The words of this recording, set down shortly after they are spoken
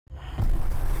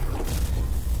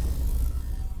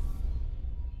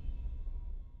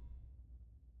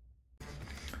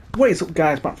What is up,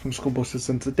 guys? Back from Skullbusters,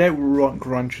 and today we're on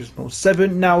Gran Turismo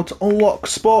 7. Now, to unlock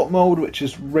sport mode, which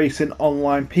is racing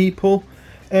online people,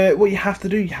 what you have to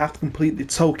do, you have to complete the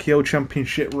Tokyo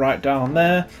Championship right down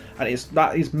there, and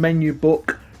that is menu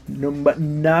book number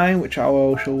 9, which I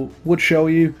would show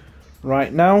you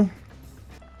right now.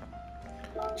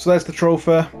 So there's the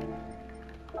trophy.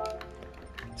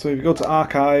 So if you go to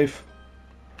archive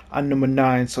and number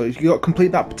 9, so you've got to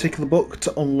complete that particular book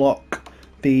to unlock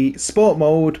the sport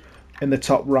mode in the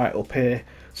top right up here.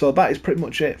 So that is pretty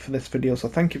much it for this video, so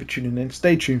thank you for tuning in,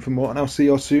 stay tuned for more, and I'll see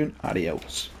you all soon.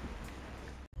 Adios.